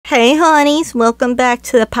Hey honeys, welcome back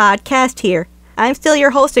to the podcast here. I'm still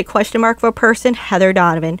your host at question mark of a person, Heather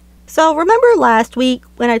Donovan. So remember last week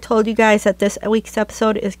when I told you guys that this week's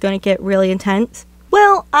episode is going to get really intense?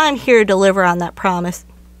 Well, I'm here to deliver on that promise.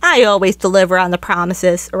 I always deliver on the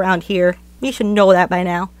promises around here. You should know that by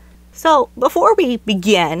now. So before we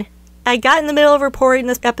begin, I got in the middle of recording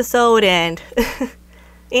this episode and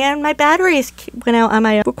my batteries went out on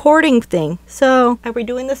my recording thing. So I'm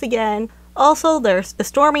redoing this again. Also, there's the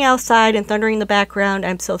storming outside and thundering in the background.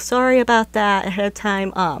 I'm so sorry about that ahead of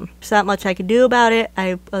time. There's not much I could do about it.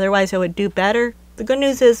 Otherwise I would do better. The good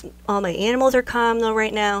news is all my animals are calm though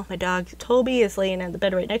right now. My dog Toby is laying in the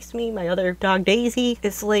bed right next to me. My other dog Daisy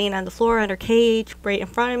is laying on the floor under cage right in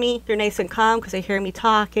front of me. They're nice and calm because they hear me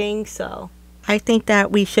talking, so I think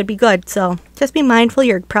that we should be good. So just be mindful.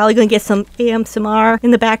 You're probably going to get some ASMR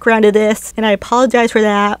in the background of this, and I apologize for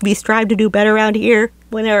that. We strive to do better around here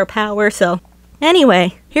when there are power. So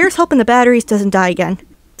anyway, here's hoping the batteries doesn't die again.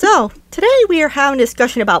 So today we are having a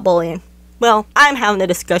discussion about bullying. Well, I'm having the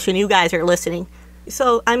discussion. You guys are listening.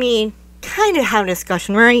 So, kind of having a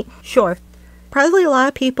discussion, right? Sure. Probably a lot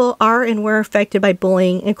of people are and were affected by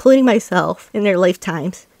bullying, including myself, in their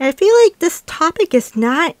lifetimes. And I feel like this topic is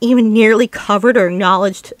not even nearly covered or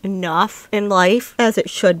acknowledged enough in life as it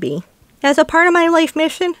should be. As a part of my life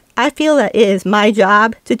mission, I feel that it is my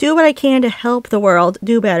job to do what I can to help the world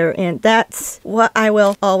do better. And that's what I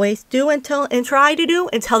will always do and try to do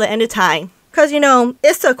until the end of time. Because,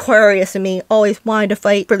 it's the Aquarius in me always wanting to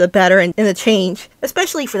fight for the better and the change.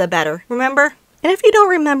 Especially for the better, remember? And if you don't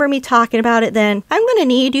remember me talking about it, then I'm going to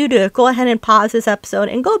need you to go ahead and pause this episode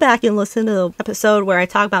and go back and listen to the episode where I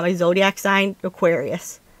talk about my zodiac sign,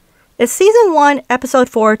 Aquarius. It's season 1, episode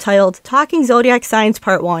 4, titled Talking Zodiac Signs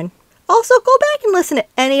Part 1. Also, go back and listen to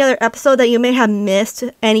any other episode that you may have missed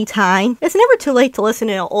any time. It's never too late to listen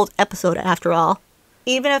to an old episode after all.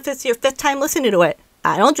 Even if it's your 5th time listening to it.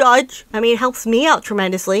 I don't judge. It helps me out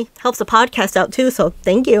tremendously. Helps the podcast out too, so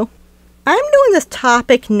thank you. I'm doing this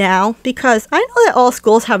topic now because I know that all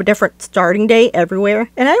schools have a different starting date everywhere,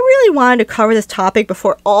 and I really wanted to cover this topic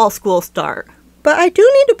before all schools start. But I do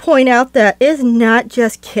need to point out that it is not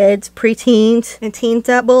just kids, preteens, and teens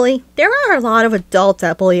that bully. There are a lot of adults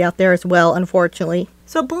that bully out there as well, unfortunately.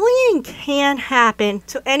 So bullying can happen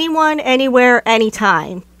to anyone, anywhere,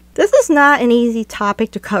 anytime. This is not an easy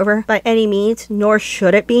topic to cover by any means, nor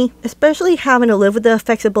should it be, especially having to live with the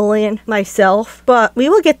effects of bullying myself, but we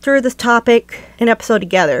will get through this topic in episode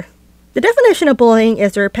together. The definition of bullying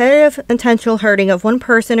is the repetitive, intentional hurting of one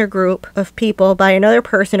person or group of people by another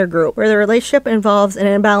person or group, where the relationship involves an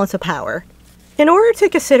imbalance of power. In order to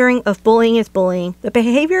considering if bullying is bullying, the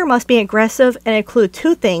behavior must be aggressive and include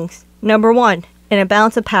 2 things. Number 1, an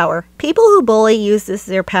imbalance of power. People who bully use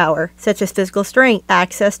their power, such as physical strength,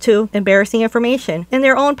 access to embarrassing information, and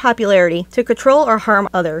their own popularity, to control or harm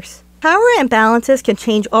others. Power imbalances can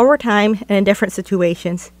change over time and in different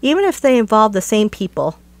situations, even if they involve the same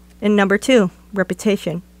people. And number 2,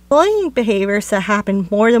 reputation. Bullying behaviors that happen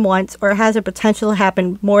more than once or has a potential to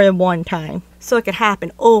happen more than one time. So it can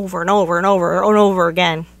happen over and over and over and over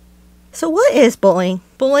again. So what is bullying?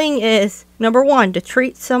 Bullying is, number 1, to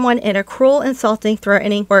treat someone in a cruel, insulting,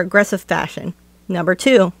 threatening, or aggressive fashion. Number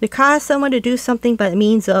 2, to cause someone to do something by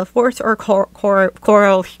means of force or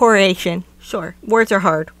coercion. Sure, words are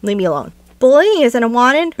hard. Leave me alone. Bullying is an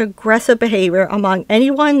unwanted, aggressive behavior among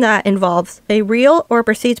anyone that involves a real or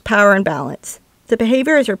perceived power imbalance. The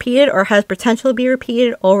behavior is repeated or has potential to be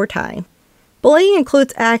repeated over time. Bullying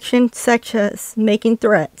includes actions such as making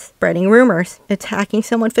threats, spreading rumors, attacking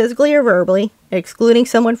someone physically or verbally, and excluding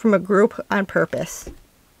someone from a group on purpose.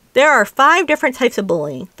 There are 5 different types of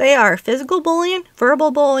bullying. They are physical bullying, verbal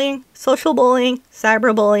bullying, social bullying,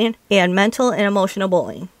 cyberbullying, and mental and emotional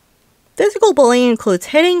bullying. Physical bullying includes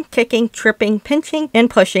hitting, kicking, tripping, pinching, and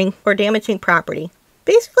pushing, or damaging property.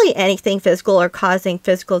 Basically anything physical or causing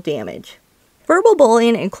physical damage. Verbal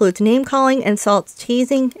bullying includes name-calling, insults,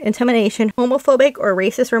 teasing, intimidation, homophobic or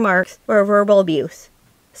racist remarks, or verbal abuse.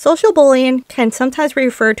 Social bullying can sometimes be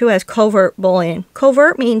referred to as covert bullying.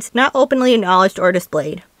 Covert means not openly acknowledged or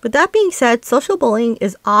displayed. With that being said, social bullying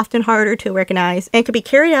is often harder to recognize and can be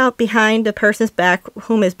carried out behind the person's back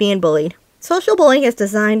whom is being bullied. Social bullying is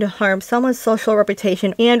designed to harm someone's social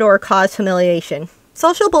reputation and/or cause humiliation.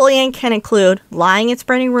 Social bullying can include lying and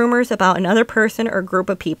spreading rumors about another person or group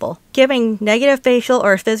of people, giving negative facial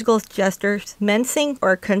or physical gestures, menacing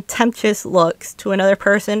or contemptuous looks to another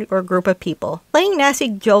person or group of people, playing nasty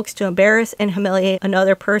jokes to embarrass and humiliate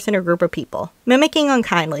another person or group of people, mimicking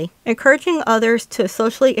unkindly, encouraging others to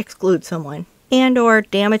socially exclude someone, and/or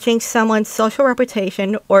damaging someone's social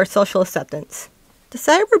reputation or social acceptance. The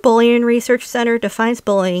Cyberbullying Research Center defines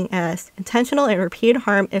bullying as intentional and repeated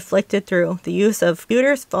harm inflicted through the use of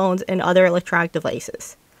computers, phones, and other electronic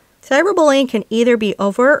devices. Cyberbullying can either be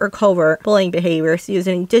overt or covert bullying behaviors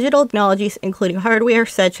using digital technologies including hardware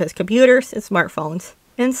such as computers and smartphones,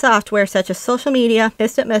 and software such as social media,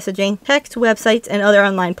 instant messaging, text, websites, and other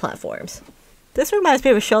online platforms. This reminds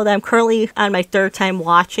me of a show that I'm currently on my third time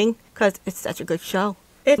watching because it's such a good show.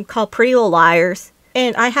 It's called Pretty Little Liars,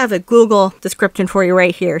 and I have a Google description for you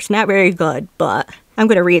right here. It's not very good, but I'm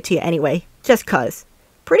going to read it to you anyway, just cause.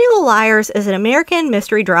 Pretty Little Liars is an American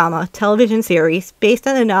mystery drama television series based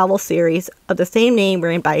on the novel series of the same name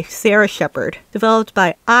written by Sarah Shepard, developed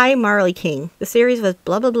by I. Marley King. The series was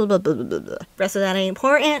blah blah blah blah blah blah blah. Rest of that ain't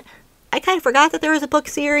important. I kind of forgot that there was a book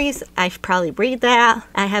series. I should probably read that.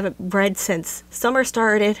 I haven't read since summer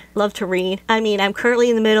started. Love to read. I mean, I'm currently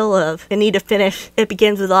in the middle of I need to finish It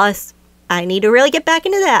Begins With Us. I need to really get back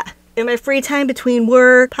into that. In my free time between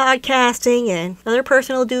work, podcasting, and other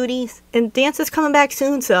personal duties. And dance is coming back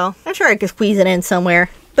soon, so I'm sure I could squeeze it in somewhere.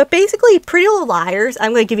 But basically, Pretty Little Liars,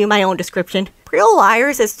 I'm going to give you my own description. Pretty Little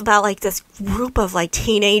Liars is about like this group of like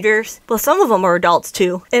teenagers. Well, some of them are adults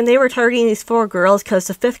too. And they were targeting these 4 girls because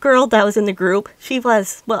the 5th girl that was in the group, she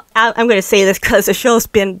was, well, I'm going to say this because the show's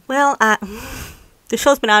been, the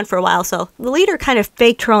show's been on for a while, so the leader kind of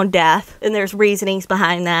faked her own death, and there's reasonings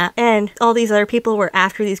behind that. And all these other people were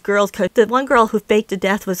after these girls, because the one girl who faked the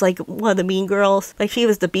death was like one of the mean girls. Like, she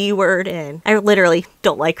was the B word, and I literally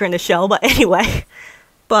don't like her in the show, but anyway.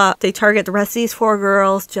 But they target the rest of these 4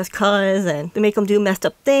 girls just cause, and they make them do messed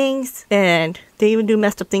up things, and they even do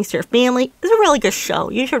messed up things to their family. It's a really good show.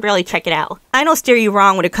 You should really check it out. I don't steer you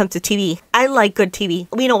wrong when it comes to TV. I like good TV.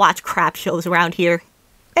 We don't watch crap shows around here.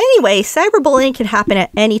 Anyway, cyberbullying can happen at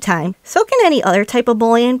any time. So can any other type of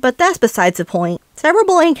bullying, but that's besides the point.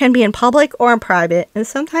 Cyberbullying can be in public or in private, and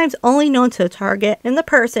sometimes only known to the target and the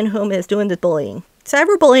person whom is doing the bullying.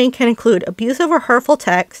 Cyberbullying can include abusive or hurtful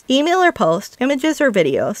text, email or post, images or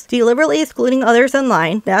videos, deliberately excluding others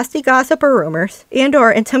online, nasty gossip or rumors,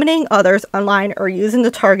 and/or intimidating others online or using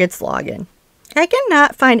the target's login. I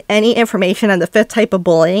cannot find any information on the 5th type of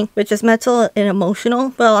bullying, which is mental and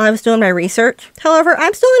emotional, while I was doing my research. However,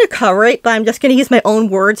 I'm still going to cover it, but I'm just going to use my own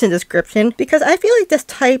words and description, because I feel like this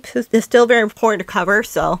type is still very important to cover,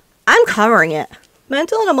 so I'm covering it.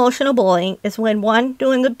 Mental and emotional bullying is when one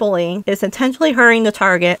doing the bullying is intentionally hurting the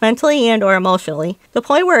target mentally and or emotionally, to the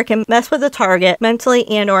point where it can mess with the target mentally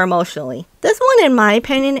and or emotionally. This one, in my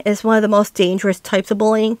opinion, is one of the most dangerous types of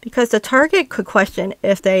bullying because the target could question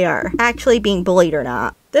if they are actually being bullied or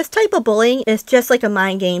not. This type of bullying is just like a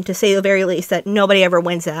mind game, to say the very least, that nobody ever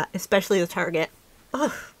wins at, especially the target.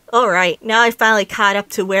 Ugh. Alright, now I finally caught up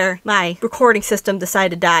to where my recording system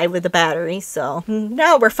decided to die with the battery, so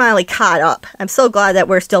now we're finally caught up. I'm so glad that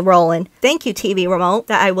we're still rolling. Thank you, TV remote,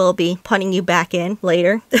 that I will be putting you back in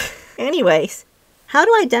later. Anyways, how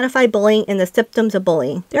to identify bullying and the symptoms of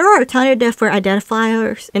bullying. There are a ton of different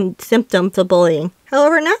identifiers and symptoms of bullying.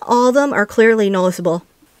 However, not all of them are clearly noticeable.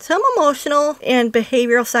 Some emotional and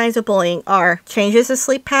behavioral signs of bullying are changes in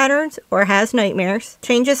sleep patterns or has nightmares,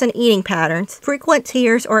 changes in eating patterns, frequent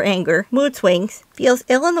tears or anger, mood swings, feels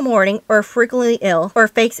ill in the morning or frequently ill or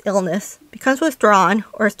fakes illness, becomes withdrawn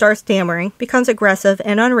or starts stammering, becomes aggressive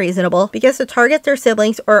and unreasonable, begins to target their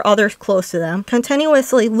siblings or others close to them,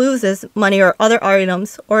 continuously loses money or other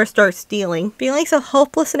items or starts stealing, feelings of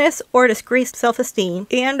hopelessness or decreased self-esteem,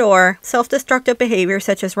 and or self-destructive behavior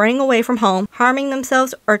such as running away from home, harming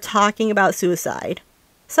themselves, or talking about suicide.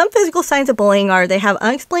 Some physical signs of bullying are they have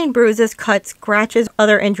unexplained bruises, cuts, scratches,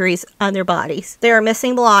 other injuries on their bodies. They are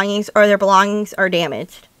missing belongings or their belongings are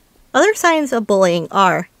damaged. Other signs of bullying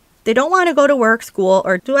are they don't want to go to work, school,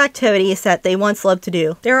 or do activities that they once loved to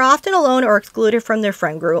do. They are often alone or excluded from their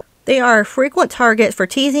friend group. They are frequent targets for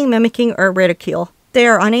teasing, mimicking, or ridicule. They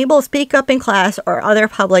are unable to speak up in class or other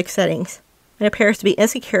public settings, and appears to be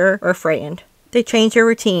insecure or frightened. They change their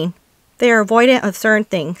routine. They are avoidant of certain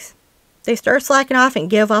things. They start slacking off and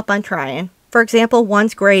give up on trying. For example,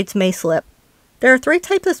 one's grades may slip. There are 3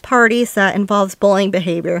 types of parties that involves bullying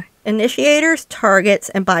behavior: initiators, targets,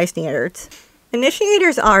 and bystanders.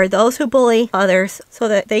 Initiators are those who bully others so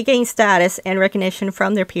that they gain status and recognition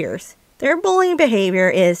from their peers. Their bullying behavior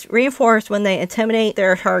is reinforced when they intimidate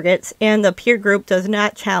their targets and the peer group does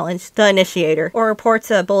not challenge the initiator or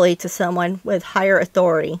reports a bully to someone with higher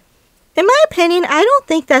authority. In my opinion, I don't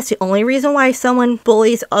think that's the only reason why someone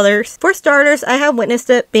bullies others. For starters, I have witnessed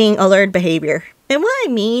it being a learned behavior. And what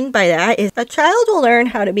I mean by that is a child will learn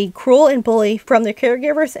how to be cruel and bully from their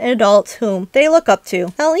caregivers and adults whom they look up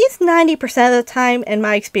to. At least 90% of the time, in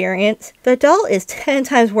my experience, the adult is 10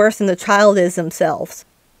 times worse than the child is themselves.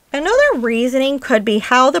 Another reasoning could be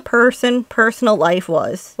how the person's personal life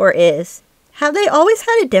was or is. Have they always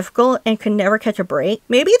had it difficult and could never catch a break?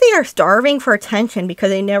 Maybe they are starving for attention because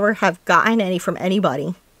they never have gotten any from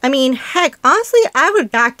anybody. I mean, heck, honestly, I would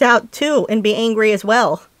act out too and be angry as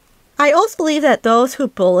well. I also believe that those who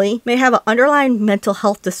bully may have an underlying mental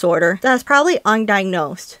health disorder that is probably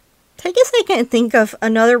undiagnosed. Take a second and think of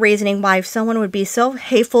another reasoning why someone would be so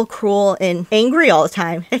hateful, cruel, and angry all the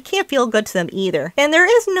time. It can't feel good to them either. And there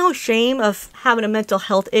is no shame of having a mental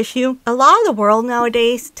health issue. A lot of the world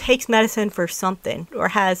nowadays takes medicine for something or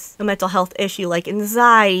has a mental health issue like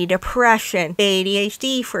anxiety, depression,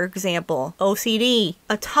 ADHD, for example, OCD,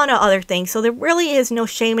 a ton of other things. So there really is no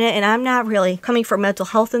shame in it, and I'm not really coming for mental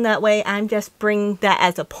health in that way. I'm just bringing that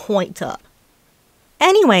as a point up.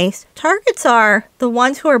 Anyways, targets are the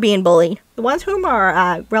ones who are being bullied. The ones who are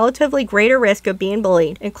at relatively greater risk of being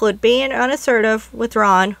bullied include being unassertive,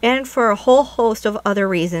 withdrawn, and for a whole host of other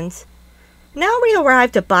reasons. Now we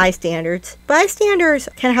arrive to bystanders. Bystanders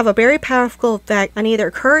can have a very powerful effect on either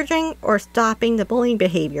encouraging or stopping the bullying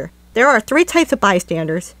behavior. There are 3 types of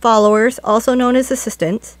bystanders: followers, also known as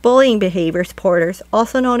assistants, bullying behavior supporters,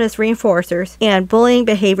 also known as reinforcers, and bullying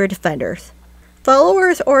behavior defenders.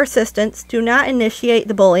 Followers or assistants do not initiate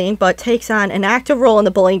the bullying but takes on an active role in the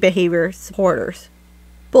bullying behavior supporters.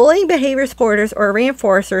 Bullying behavior supporters or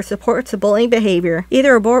reinforcers supports the bullying behavior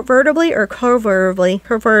either overtly or covertly,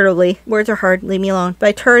 words are hard, leave me alone,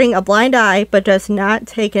 by turning a blind eye but does not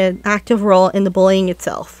take an active role in the bullying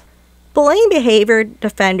itself. Bullying behavior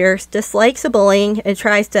defenders dislikes the bullying and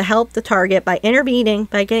tries to help the target by intervening,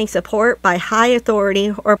 by getting support by high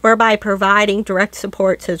authority, or by providing direct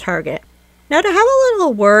support to the target. Now to have a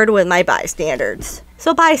little word with my bystanders.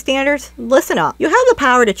 So bystanders, listen up. You have the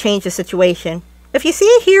power to change the situation. If you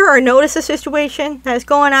see, hear, or notice a situation that is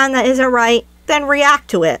going on that isn't right, then react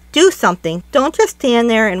to it. Do something. Don't just stand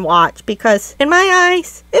there and watch, because in my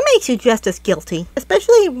eyes, it makes you just as guilty.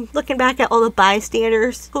 Especially looking back at all the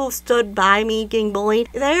bystanders who stood by me getting bullied.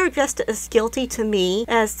 They are just as guilty to me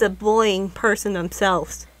as the bullying person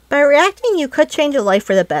themselves. By reacting, you could change a life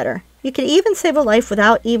for the better. You could even save a life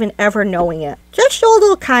without even ever knowing it. Just show a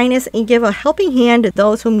little kindness and give a helping hand to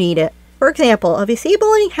those who need it. For example, if you see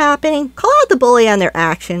bullying happening, call out the bully on their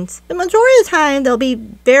actions. The majority of the time, they'll be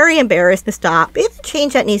very embarrassed to stop. Be the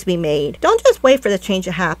change that needs to be made. Don't just wait for the change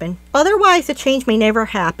to happen. Otherwise, the change may never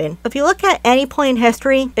happen. If you look at any point in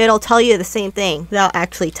history, it'll tell you the same thing without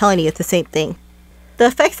actually telling you the same thing. The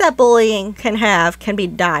effects that bullying can have can be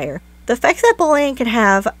dire. The effects that bullying can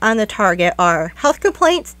have on the target are health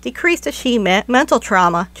complaints, decreased achievement, mental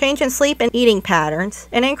trauma, change in sleep and eating patterns,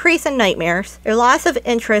 an increase in nightmares, a loss of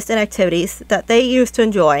interest in activities that they used to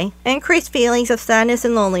enjoy, increased feelings of sadness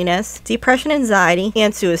and loneliness, depression, anxiety,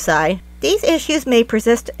 and suicide. These issues may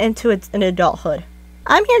persist into an adulthood.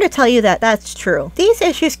 I'm here to tell you that that's true. These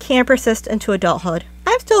issues can persist into adulthood.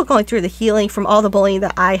 I'm still going through the healing from all the bullying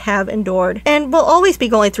that I have endured, and will always be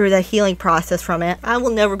going through the healing process from it. I will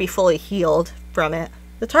never be fully healed from it.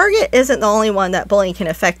 The target isn't the only one that bullying can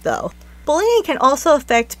affect, though. Bullying can also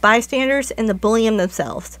affect bystanders and the bullying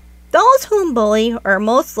themselves. Those whom bully are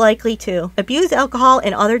most likely to abuse alcohol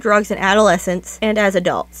and other drugs in adolescence and as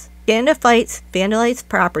adults, get into fights, vandalize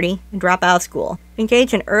property, and drop out of school,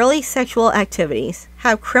 engage in early sexual activities,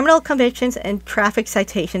 have criminal convictions and traffic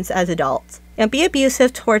citations as adults, and be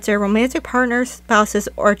abusive towards their romantic partners, spouses,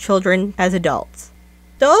 or children as adults.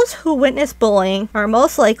 Those who witness bullying are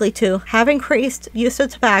most likely to have increased use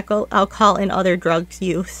of tobacco, alcohol, and other drugs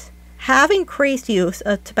use, have increased use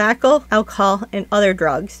of tobacco, alcohol, and other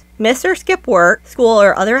drugs, miss or skip work, school,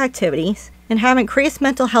 or other activities, and have increased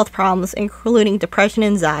mental health problems, including depression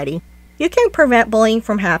and anxiety. You can prevent bullying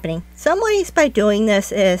from happening. Some ways by doing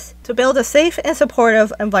this is to build a safe and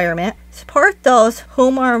supportive environment, support those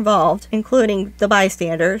whom are involved, including the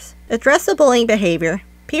bystanders, address the bullying behavior,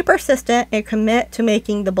 be persistent and commit to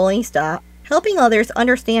making the bullying stop, helping others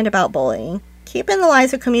understand about bullying, keeping the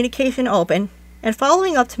lines of communication open, and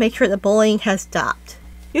following up to make sure the bullying has stopped.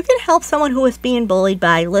 You can help someone who is being bullied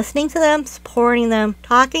by listening to them, supporting them,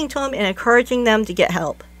 talking to them, and encouraging them to get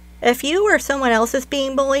help. If you or someone else is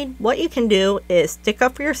being bullied, what you can do is stick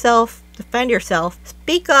up for yourself, defend yourself,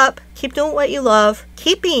 speak up, keep doing what you love,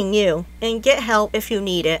 keep being you, and get help if you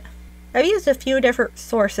need it. I've used a few different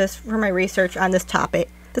sources for my research on this topic.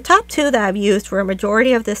 The top 2 that I've used for a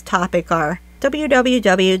majority of this topic are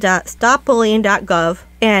www.stopbullying.gov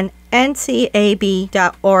and ncab.org.au.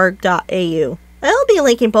 I'll be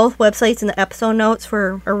linking both websites in the episode notes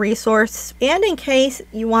for a resource and in case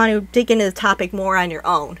you want to dig into the topic more on your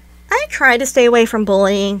own. I try to stay away from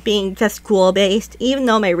bullying being just school-based, even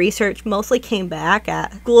though my research mostly came back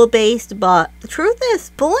at school-based, but the truth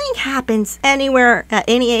is, bullying happens anywhere, at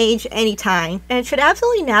any age, any time, and it should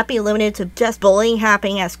absolutely not be limited to just bullying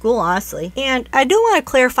happening at school, honestly. And I do want to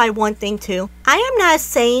clarify one thing too. I am not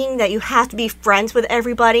saying that you have to be friends with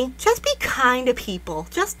everybody. Just be kind to people.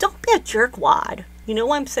 Just don't be a jerkwad. You know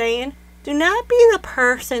what I'm saying? Do not be the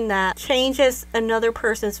person that changes another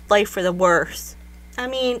person's life for the worse. I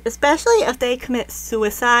mean, especially if they commit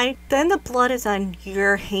suicide, then the blood is on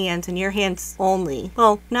your hands and your hands only.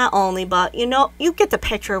 Well, not only, but you know, you get the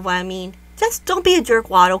picture of what I mean. Just don't be a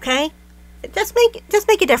jerkwad, okay? Just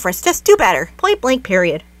make a difference. Just do better. Point blank,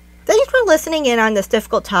 period. Thanks for listening in on this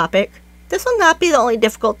difficult topic. This will not be the only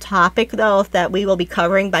difficult topic, though, that we will be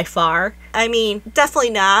covering by far. I mean,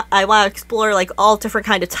 definitely not. I want to explore, like, all different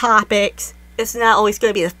kind of topics. It's not always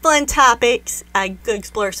going to be the fun topics. I could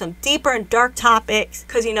explore some deeper and dark topics.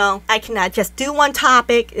 Because, you know, I cannot just do one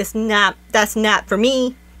topic. That's not for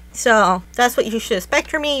me. So, that's what you should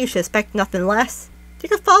expect from me. You should expect nothing less. You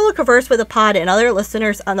can follow Converse with a Pod and other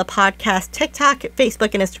listeners on the podcast TikTok,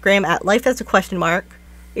 Facebook, and Instagram at Life as a Question Mark.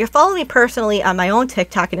 You can follow me personally on my own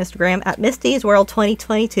TikTok and Instagram at Misty's World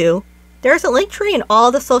 2022. There's a link tree in all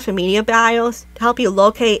the social media bios to help you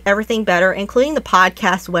locate everything better, including the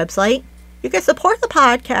podcast website. You can support the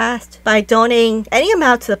podcast by donating any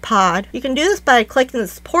amount to the pod. You can do this by clicking the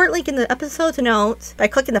support link in the episode's notes, by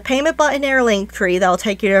clicking the payment button in our link tree that will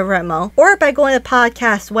take you to Venmo, or by going to the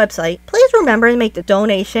podcast website. Please remember to make the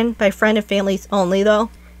donation by friend and families only, though.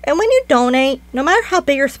 And when you donate, no matter how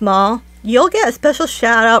big or small, you'll get a special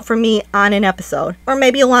shout out from me on an episode. Or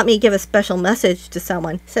maybe you'll want me to give a special message to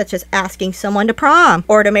someone, such as asking someone to prom,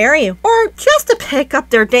 or to marry you, or just to pick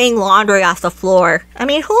up their dang laundry off the floor. I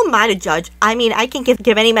mean, who am I to judge? I mean, I can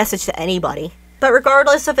give any message to anybody. But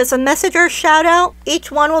regardless if it's a message or a shout out,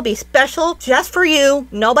 each one will be special just for you,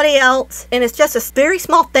 nobody else. And it's just a very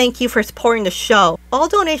small thank you for supporting the show. All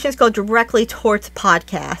donations go directly towards the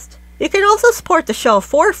podcast. You can also support the show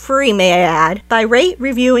for free, may I add, by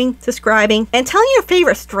reviewing, subscribing, and telling your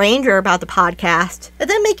favorite stranger about the podcast. And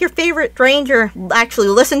then make your favorite stranger actually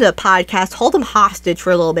listen to the podcast, hold them hostage for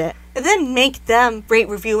a little bit. And then make them rate,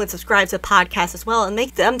 review, and subscribe to the podcast as well, and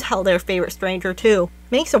make them tell their favorite stranger too.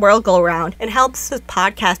 Makes the world go around and helps the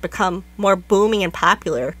podcast become more booming and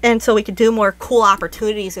popular. And so we can do more cool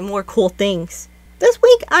opportunities and more cool things. This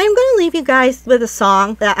week, I'm going to leave you guys with a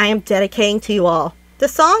song that I am dedicating to you all. The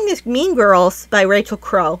song is Mean Girls by Rachel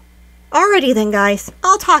Crow. Alrighty then, guys.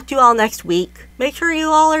 I'll talk to you all next week. Make sure you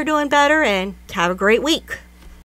all are doing better and have a great week.